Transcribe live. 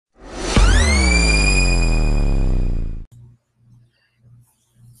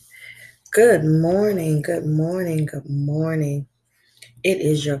Good morning, good morning, good morning. It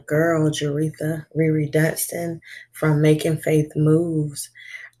is your girl, Jaretha Riri Dunston from Making Faith Moves.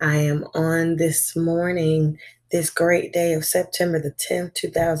 I am on this morning, this great day of September the 10th,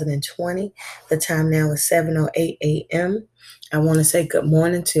 2020. The time now is 7:08 a.m. I want to say good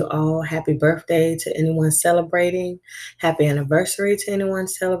morning to all. Happy birthday to anyone celebrating. Happy anniversary to anyone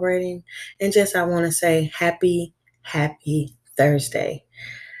celebrating. And just I want to say happy Thursday.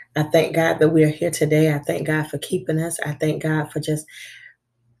 I thank God that we are here today. I thank God for keeping us. I thank God for just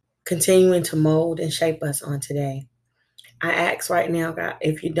continuing to mold and shape us on today. I ask right now, God,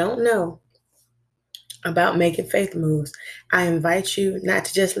 if you don't know about Making Faith Moves, I invite you not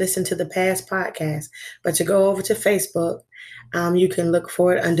to just listen to the past podcast, but to go over to Facebook. You can look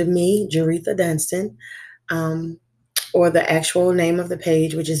for it under me, Jaretha Dunston, um, or the actual name of the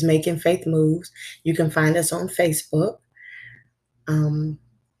page, which is Making Faith Moves. You can find us on Facebook. Um,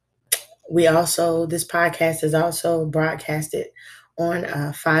 this podcast is also broadcasted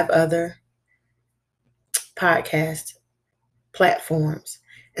on 5 other podcast platforms.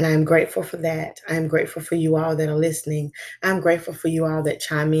 And I'm grateful for that. I'm grateful for you all that are listening. I'm grateful for you all that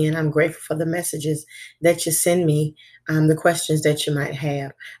chime in. I'm grateful for the messages that you send me, the questions that you might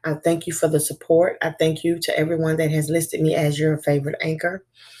have. I thank you for the support. I thank you to everyone that has listed me as your favorite anchor.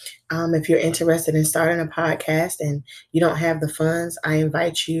 If you're interested in starting a podcast and you don't have the funds, I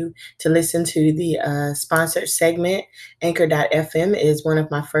invite you to listen to the sponsored segment. Anchor.fm is one of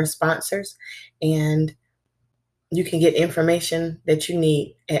my first sponsors, and you can get information that you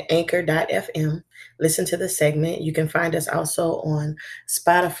need at Anchor.fm. Listen to the segment. You can find us also on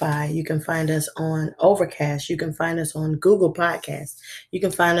Spotify. You can find us on Overcast. You can find us on Google Podcasts. You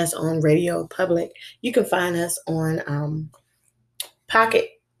can find us on Radio Public. You can find us on Pocket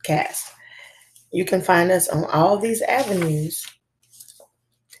Cast. You can find us on all these avenues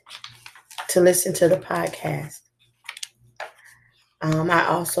to listen to the podcast. I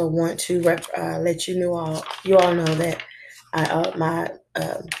also want to let you all know that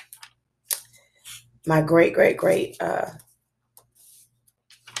my great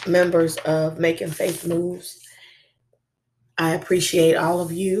members of Making Faith Moves. I appreciate all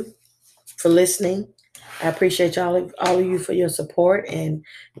of you for listening. I appreciate all of you for your support and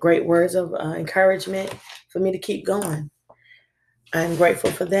great words of encouragement for me to keep going. I'm grateful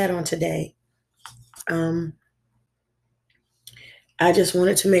for that on today. I just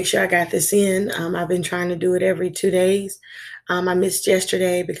wanted to make sure I got this in. I've been trying to do it every 2 days. I missed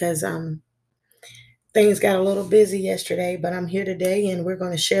yesterday because things got a little busy yesterday, but I'm here today and we're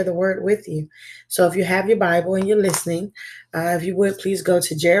going to share the word with you. So if you have your Bible and you're listening, if you would please go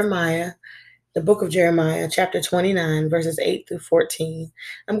to Jeremiah, the book of Jeremiah, chapter 29, verses 8 through 14.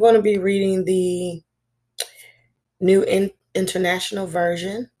 I'm going to be reading the New International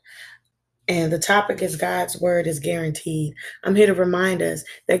Version. And the topic is God's word is guaranteed. I'm here to remind us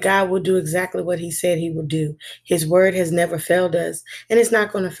that God will do exactly what he said he would do. His word has never failed us, and it's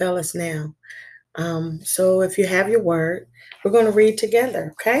not going to fail us now. So if you have your word, we're going to read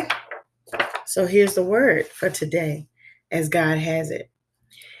together, okay? So here's the word for today, as God has it.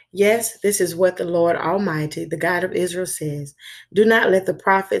 Yes, this is what the Lord Almighty, the God of Israel, says. Do not let the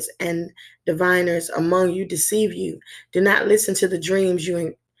prophets and diviners among you deceive you. Do not listen to the dreams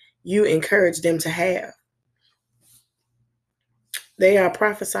you encourage them to have. They are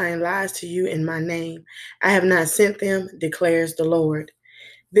prophesying lies to you in my name. I have not sent them, declares the Lord.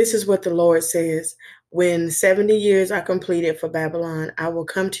 This is what the Lord says. When 70 years are completed for Babylon, I will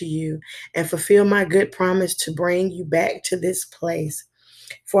come to you and fulfill my good promise to bring you back to this place.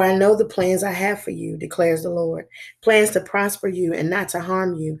 For I know the plans I have for you, declares the Lord. Plans to prosper you and not to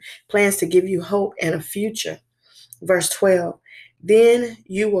harm you. Plans to give you hope and a future. Verse 12. Then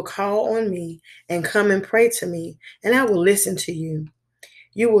you will call on me and come and pray to me, and I will listen to you.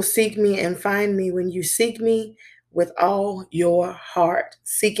 You will seek me and find me when you seek me with all your heart.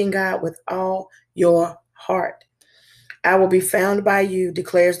 Seeking God with all your heart. I will be found by you,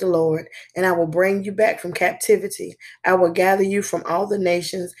 declares the Lord, and I will bring you back from captivity. I will gather you from all the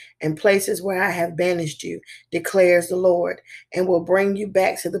nations and places where I have banished you, declares the Lord, and will bring you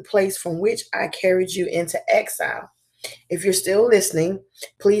back to the place from which I carried you into exile. If you're still listening,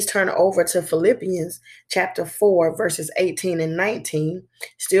 please turn over to Philippians chapter 4, verses 18 and 19.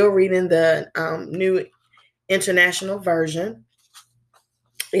 Still reading the New International Version.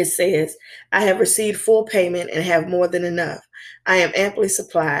 It says, I have received full payment and have more than enough. I am amply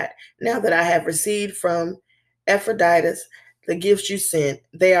supplied. Now that I have received from Epaphroditus the gifts you sent,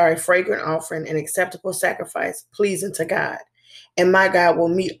 they are a fragrant offering, an acceptable sacrifice, pleasing to God. And my God will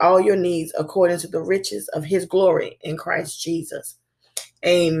meet all your needs according to the riches of his glory in Christ Jesus.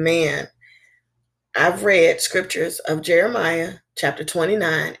 Amen. I've read scriptures of Jeremiah chapter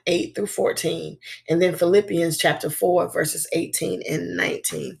 29, 8 through 14, and then Philippians chapter 4, verses 18 and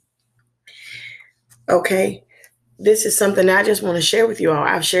 19. Okay, this is something I just want to share with you all.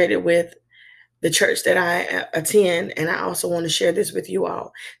 I've shared it with the church that I attend, and I also want to share this with you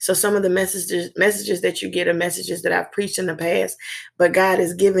all. So some of the messages that you get are messages that I've preached in the past, but God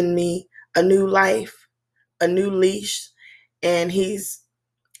has given me a new life, a new leash, and He's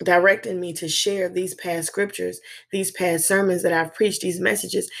directing me to share these past scriptures, these past sermons that I've preached, these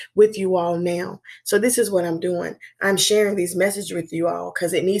messages with you all now. So this is what I'm doing. I'm sharing these messages with you all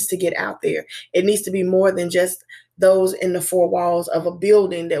because it needs to get out there. It needs to be more than just those in the four walls of a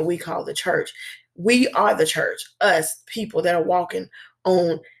building that we call the church. We are the church, us people that are walking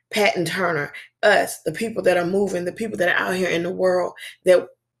on Patton Turner, us, the people that are moving, the people that are out here in the world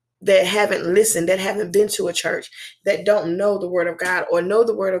that haven't listened, that haven't been to a church, that don't know the word of God or know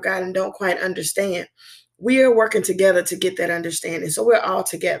the word of God and don't quite understand. We are working together to get that understanding. So we're all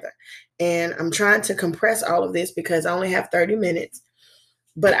together. And I'm trying to compress all of this because I only have 30 minutes.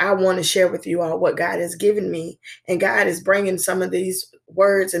 But I want to share with you all what God has given me. And God is bringing some of these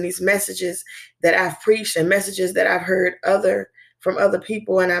words and these messages that I've preached and messages that I've heard from other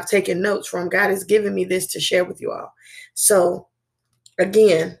people and I've taken notes from. God has given me this to share with you all. So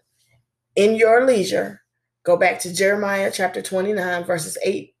again, in your leisure, go back to Jeremiah chapter 29, verses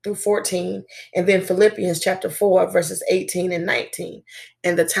 8 through 14, and then Philippians chapter 4, verses 18 and 19.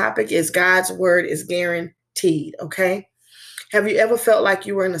 And the topic is God's word is guaranteed, okay? Have you ever felt like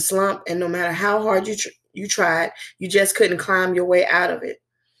you were in a slump and no matter how hard you tried, you just couldn't climb your way out of it?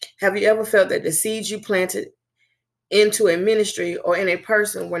 Have you ever felt that the seeds you planted into a ministry or in a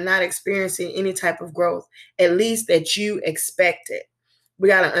person were not experiencing any type of growth, at least that you expected? We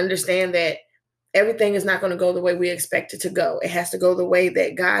got to understand that everything is not going to go the way we expect it to go. It has to go the way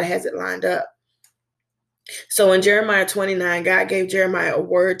that God has it lined up. So in Jeremiah 29, God gave Jeremiah a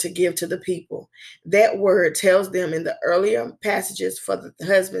word to give to the people. That word tells them in the earlier passages for the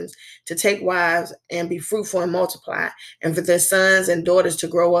husbands to take wives and be fruitful and multiply, and for their sons and daughters to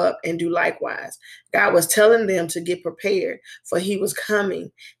grow up and do likewise. God was telling them to get prepared, for He was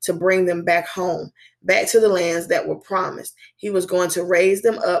coming to bring them back home, back to the lands that were promised. He was going to raise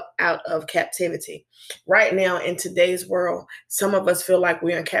them up out of captivity. Right now in today's world, some of us feel like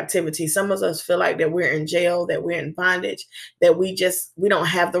we're in captivity. Some of us feel like that we're in jail, that we're in bondage, that we don't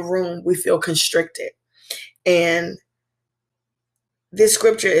have the room. We feel constricted. And this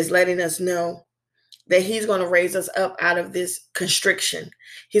scripture is letting us know that He's going to raise us up out of this constriction.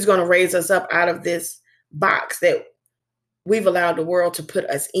 He's going to raise us up out of this box that we've allowed the world to put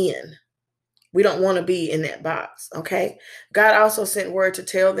us in. We don't want to be in that box, okay? God also sent word to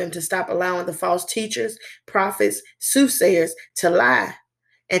tell them to stop allowing the false teachers, prophets, soothsayers to lie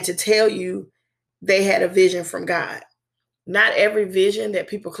and to tell you they had a vision from God. Not every vision that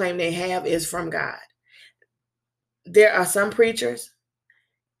people claim they have is from God. There are some preachers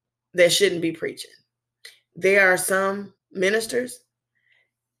that shouldn't be preaching. There are some ministers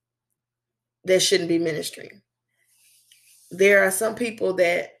that shouldn't be ministering. There are some people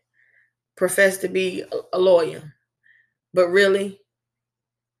that profess to be a lawyer, but really,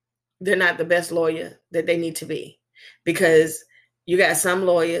 they're not the best lawyer that they need to be, because you got some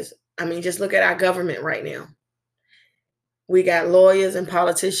lawyers. I mean, just look at our government right now. We got lawyers and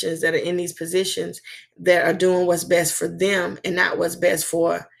politicians that are in these positions that are doing what's best for them and not what's best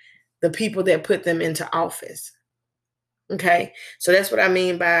for the people that put them into office. Okay, so that's what I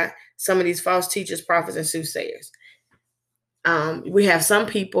mean by some of these false teachers, prophets, and soothsayers. We have some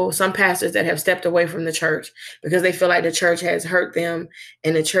people, some pastors that have stepped away from the church because they feel like the church has hurt them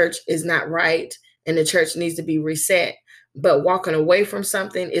and the church is not right and the church needs to be reset. But walking away from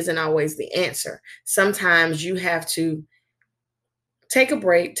something isn't always the answer. Sometimes you have to take a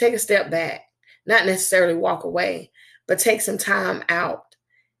break, take a step back, not necessarily walk away, but take some time out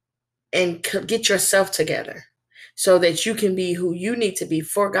and get yourself together so that you can be who you need to be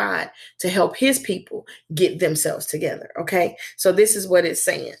for God to help His people get themselves together, okay? So this is what it's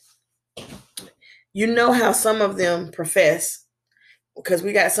saying. You know how some of them profess, because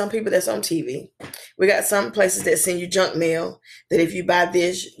we got some people that's on TV. We got some places that send you junk mail that if you buy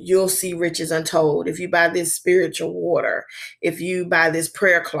this, you'll see riches untold. If you buy this spiritual water, if you buy this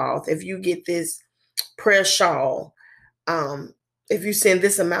prayer cloth, if you get this prayer shawl, if you send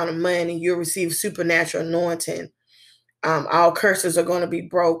this amount of money, you'll receive supernatural anointing. All curses are going to be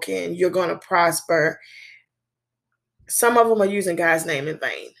broken. You're going to prosper. Some of them are using God's name in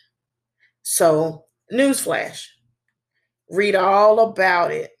vain. So, newsflash, read all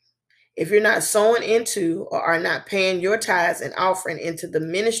about it. If you're not sowing into or are not paying your tithes and offering into the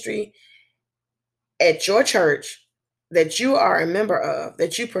ministry at your church that you are a member of,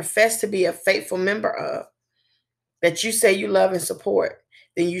 that you profess to be a faithful member of, that you say you love and support,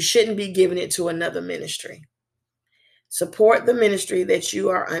 then you shouldn't be giving it to another ministry. Support the ministry that you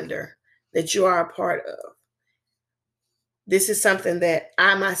are under, that you are a part of. This is something that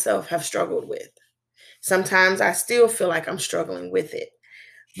I myself have struggled with. Sometimes I still feel like I'm struggling with it,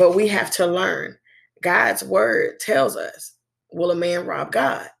 but we have to learn. God's word tells us, will a man rob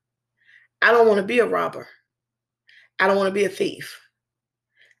God? I don't want to be a robber. I don't want to be a thief.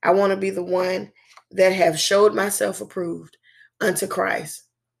 I want to be the one that have showed myself approved unto Christ.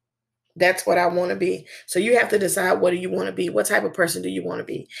 That's what I want to be. So you have to decide, what do you want to be? What type of person do you want to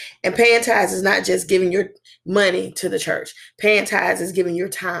be? And paying tithes is not just giving your money to the church. Paying tithes is giving your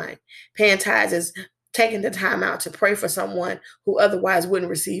time. Paying tithes is taking the time out to pray for someone who otherwise wouldn't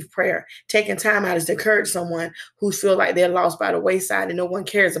receive prayer. Taking time out is to encourage someone who feels like they're lost by the wayside and no one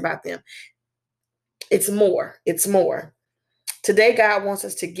cares about them. It's more. It's more. Today, God wants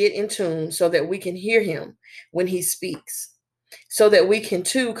us to get in tune so that we can hear him when he speaks, so that we can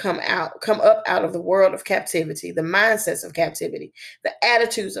too come up out of the world of captivity, the mindsets of captivity, the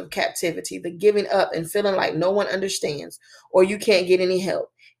attitudes of captivity, the giving up and feeling like no one understands or you can't get any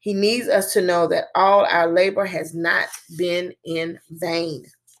help. He needs us to know that all our labor has not been in vain.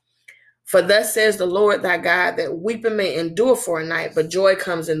 For thus says the Lord thy God, that weeping may endure for a night, but joy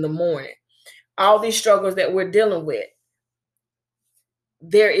comes in the morning. All these struggles that we're dealing with,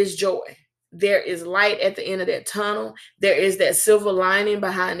 there is joy. There is light at the end of that tunnel. There is that silver lining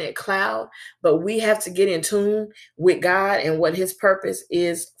behind that cloud. But we have to get in tune with God and what his purpose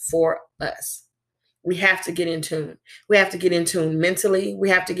is for us. We have to get in tune. We have to get in tune mentally. We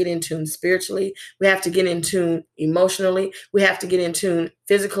have to get in tune spiritually. We have to get in tune emotionally. We have to get in tune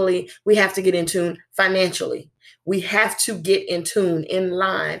physically. We have to get in tune financially. We have to get in tune, in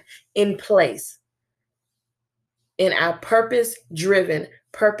line, in place, in our purpose-driven,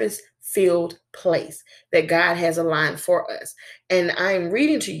 purpose-filled place that God has aligned for us. And I am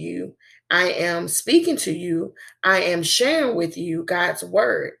reading to you, I am speaking to you, I am sharing with you God's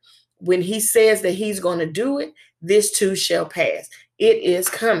word. When he says that he's going to do it, this too shall pass. It is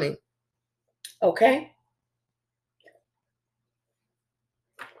coming. Okay?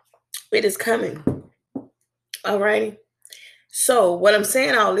 It is coming. All righty. So what I'm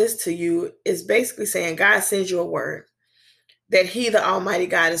saying all this to you is basically saying God sends you a word that he, the Almighty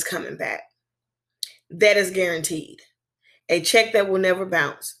God, is coming back. That is guaranteed. A check that will never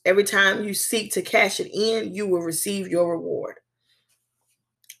bounce. Every time you seek to cash it in, you will receive your reward.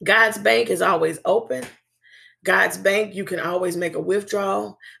 God's bank is always open. God's bank, you can always make a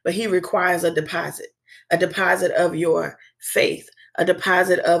withdrawal, but he requires a deposit of your faith, a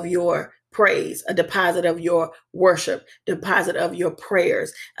deposit of your praise, a deposit of your worship, deposit of your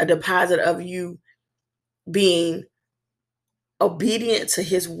prayers, a deposit of you being obedient to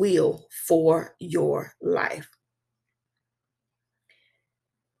his will for your life.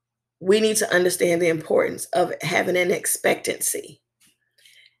 We need to understand the importance of having an expectancy.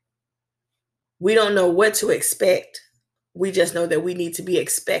 We don't know what to expect. We just know that we need to be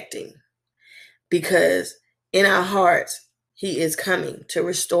expecting, because in our hearts, he is coming to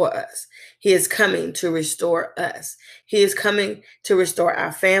restore us. He is coming to restore us. He is coming to restore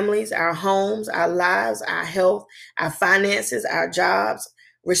our families, our homes, our lives, our health, our finances, our jobs,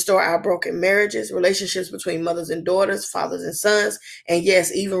 restore our broken marriages, relationships between mothers and daughters, fathers and sons, and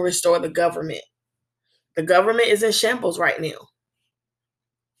yes, even restore the government. The government is in shambles right now.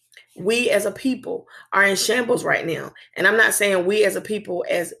 We as a people are in shambles right now. And I'm not saying we as a people,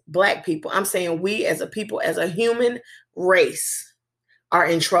 as Black people. I'm saying we as a people, as a human race, are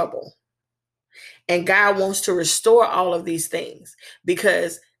in trouble. And God wants to restore all of these things,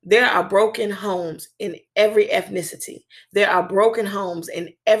 because there are broken homes in every ethnicity. There are broken homes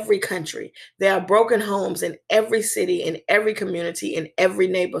in every country. There are broken homes in every city, in every community, in every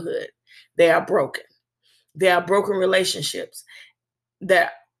neighborhood. They are broken. There are broken relationships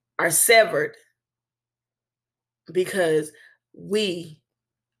that are severed because we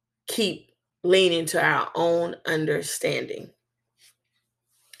keep leaning to our own understanding.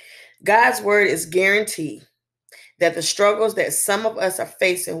 God's word is guaranteed that the struggles that some of us are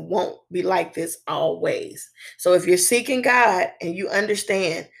facing won't be like this always. So if you're seeking God and you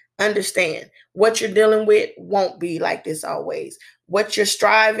understand what you're dealing with won't be like this always. What you're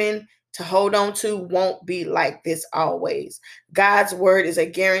striving to hold on to won't be like this always. God's word is a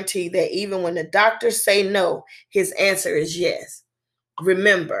guarantee that even when the doctors say no, his answer is yes.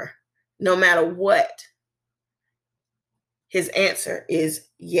 Remember, no matter what, His answer is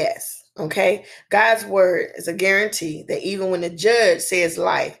yes. Okay? God's word is a guarantee that even when the judge says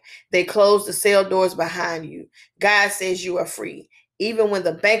life, they close the cell doors behind you. God says you are free. Even when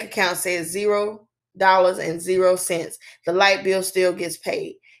the bank account says $0.00, the light bill still gets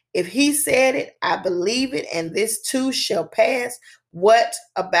paid. If he said it, I believe it, and this too shall pass. What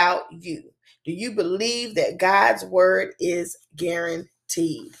about you? Do you believe that God's word is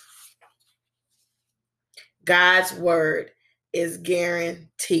guaranteed? God's word is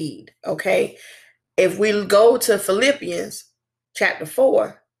guaranteed. Okay. If we go to Philippians chapter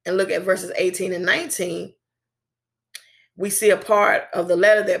 4 and look at verses 18 and 19, we see a part of the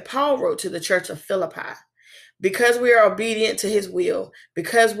letter that Paul wrote to the church of Philippi. Because we are obedient to his will,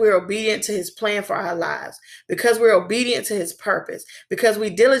 because we're obedient to his plan for our lives, because we're obedient to his purpose, because we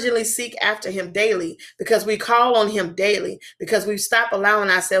diligently seek after him daily, because we call on him daily, because we stop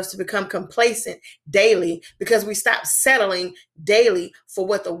allowing ourselves to become complacent daily, because we stop settling daily for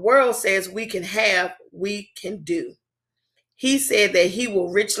what the world says we can have, we can do. He said that he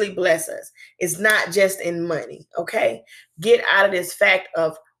will richly bless us. It's not just in money, okay? Get out of this fact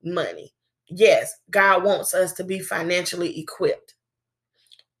of money. Yes, God wants us to be financially equipped.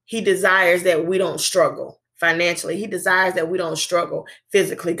 He desires that we don't struggle financially. He desires that we don't struggle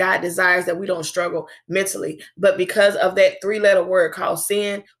physically. God desires that we don't struggle mentally. But because of that three-letter word called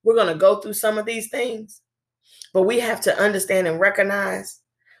sin, we're going to go through some of these things. But we have to understand and recognize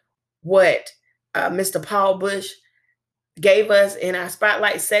what Mr. Paul Bush gave us in our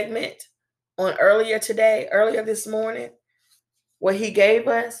spotlight segment on earlier this morning. What he gave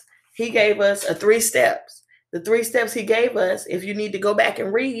us a 3 steps. The 3 steps he gave us, if you need to go back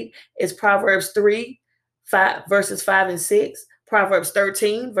and read, is Proverbs 3:5 verses 5 and 6, Proverbs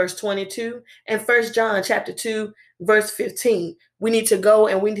 13 verse 22, and 1 John chapter 2 verse 15. We need to go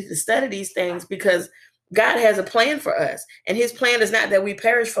and we need to study these things because God has a plan for us, and his plan is not that we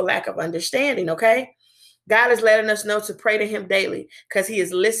perish for lack of understanding, okay? God is letting us know to pray to him daily because he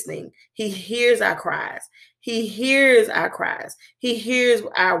is listening. He hears our cries. He hears our cries. He hears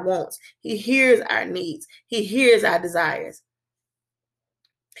our wants. He hears our needs. He hears our desires.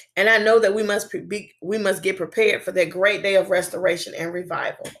 And I know that we must get prepared for that great day of restoration and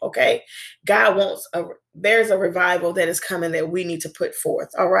revival. Okay. There's a revival that is coming that we need to put forth.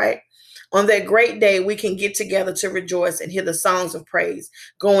 All right. On that great day, we can get together to rejoice and hear the songs of praise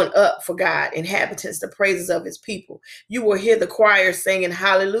going up for God, inhabitants, the praises of his people. You will hear the choir singing,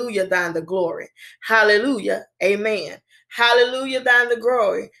 hallelujah, thine the glory. Hallelujah. Amen. Hallelujah, thine the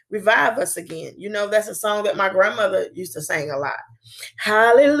glory. Revive us again. You know, that's a song that my grandmother used to sing a lot.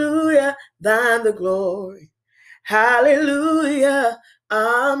 Hallelujah, thine the glory. Hallelujah,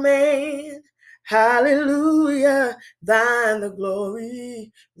 amen. Hallelujah, thine the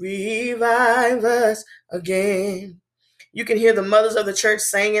glory. Revive us again. You can hear the mothers of the church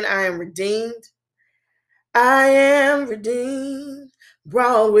singing, I am redeemed. I am redeemed,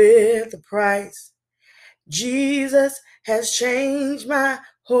 brought with a price. Jesus has changed my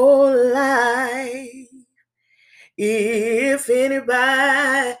whole life. If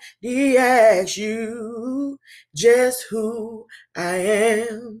anybody asks you just who I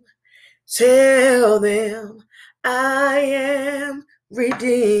am, tell them I am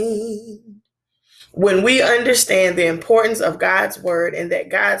redeemed. When we understand the importance of God's word and that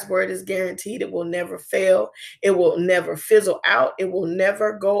God's word is guaranteed, it will never fail. It will never fizzle out. It will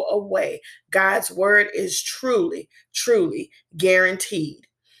never go away. God's word is truly, truly guaranteed.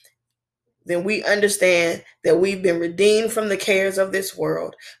 Then we understand that we've been redeemed from the cares of this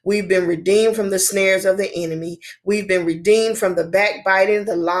world. We've been redeemed from the snares of the enemy. We've been redeemed from the backbiting,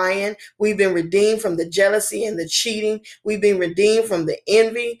 the lying. We've been redeemed from the jealousy and the cheating. We've been redeemed from the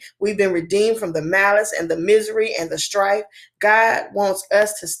envy. We've been redeemed from the malice and the misery and the strife. God wants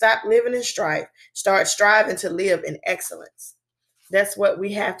us to stop living in strife, start striving to live in excellence. That's what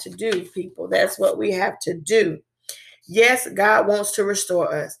we have to do, people. That's what we have to do. Yes, God wants to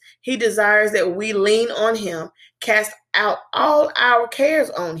restore us. He desires that we lean on him, cast out all our cares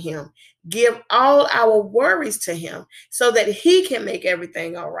on him, give all our worries to him so that he can make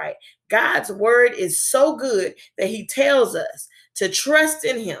everything all right. God's word is so good that he tells us to trust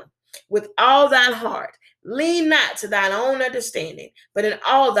in him with all thine heart. Lean not to thine own understanding, but in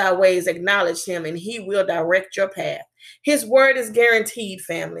all thy ways acknowledge him, and he will direct your path. His word is guaranteed,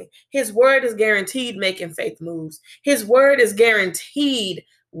 family. His word is guaranteed making faith moves. His word is guaranteed,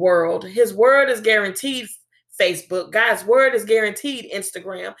 world. His word is guaranteed, Facebook. God's word is guaranteed,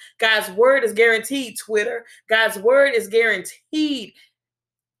 Instagram. God's word is guaranteed, Twitter. God's word is guaranteed.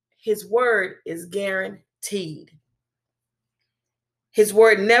 His word is guaranteed. His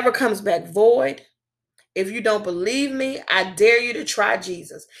word never comes back void. If you don't believe me, I dare you to try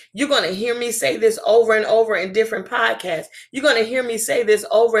Jesus. You're going to hear me say this over and over in different podcasts. You're going to hear me say this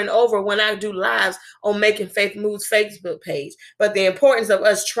over and over when I do lives on Making Faith Moves Facebook page. But the importance of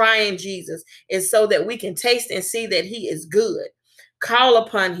us trying Jesus is so that we can taste and see that he is good. Call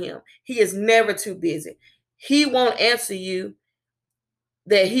upon him. He is never too busy. He won't answer you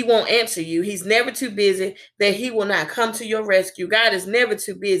that he won't answer you. He's never too busy that he will not come to your rescue. God is never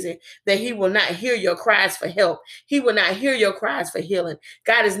too busy that he will not hear your cries for help. He will not hear your cries for healing.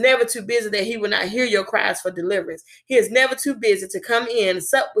 God is never too busy that he will not hear your cries for deliverance. He is never too busy to come in and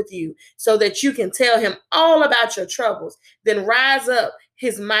sup with you so that you can tell him all about your troubles. Then rise up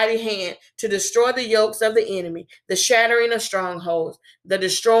his mighty hand to destroy the yokes of the enemy, the shattering of strongholds, the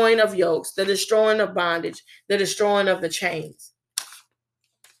destroying of yokes, the destroying of bondage, the destroying of the chains.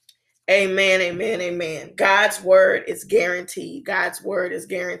 Amen, amen, amen. God's word is guaranteed. God's word is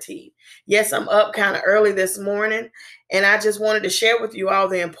guaranteed. Yes, I'm up kind of early this morning, and I just wanted to share with you all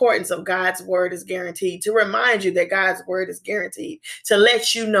the importance of God's word is guaranteed, to remind you that God's word is guaranteed, to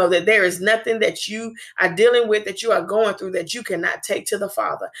let you know that there is nothing that you are dealing with, that you are going through, that you cannot take to the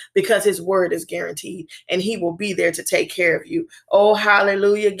Father, because his word is guaranteed, and he will be there to take care of you. Oh,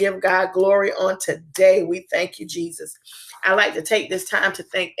 hallelujah. Give God glory on today. We thank you, Jesus. I like to take this time to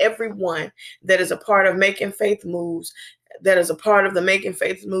thank everyone that is a part of Making Faith Moves, that is a part of the Making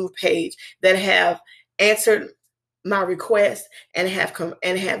Faith Move page, that have answered my request and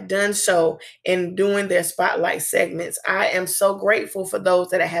have done so in doing their spotlight segments. I am so grateful for those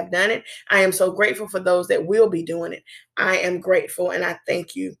that have done it. I am so grateful for those that will be doing it. I am grateful and I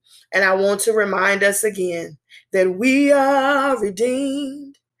thank you. And I want to remind us again that we are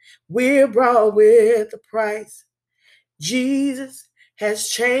redeemed. We're bought with a price. Jesus has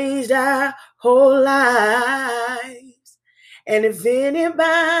changed our whole lives. And if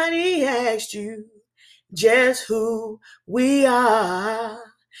anybody asks you just who we are,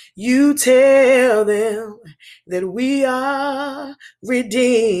 you tell them that we are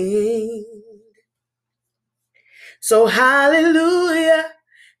redeemed. So hallelujah,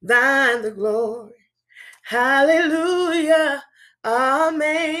 thine the glory. Hallelujah,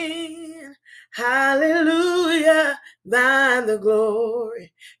 amen. Hallelujah, thine the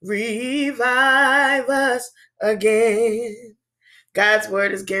glory. Revive us again. God's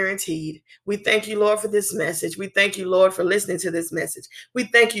word is guaranteed. We thank you, Lord, for this message. We thank you, Lord, for listening to this message. We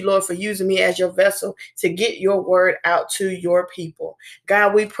thank you, Lord, for using me as your vessel to get your word out to your people.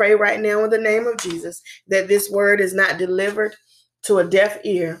 God, we pray right now in the name of Jesus that this word is not delivered to a deaf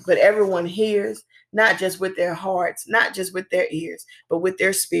ear, but everyone hears, not just with their hearts, not just with their ears, but with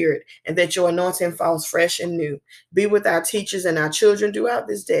their spirit, and that your anointing falls fresh and new. Be with our teachers and our children throughout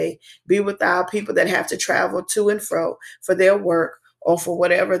this day. Be with our people that have to travel to and fro for their work or for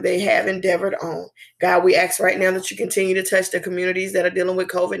whatever they have endeavored on. God, we ask right now that you continue to touch the communities that are dealing with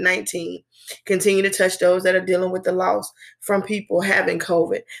COVID-19. Continue to touch those that are dealing with the loss from people having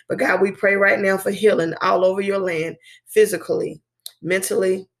COVID. But God, we pray right now for healing all over your land, physically,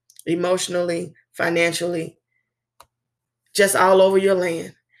 mentally, emotionally, financially, just all over your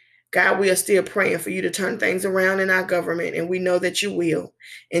land. God, we are still praying for you to turn things around in our government, and we know that you will.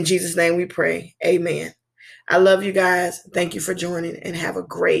 In Jesus' name we pray. Amen. I love you guys. Thank you for joining, and have a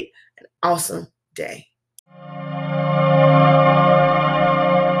great and awesome day.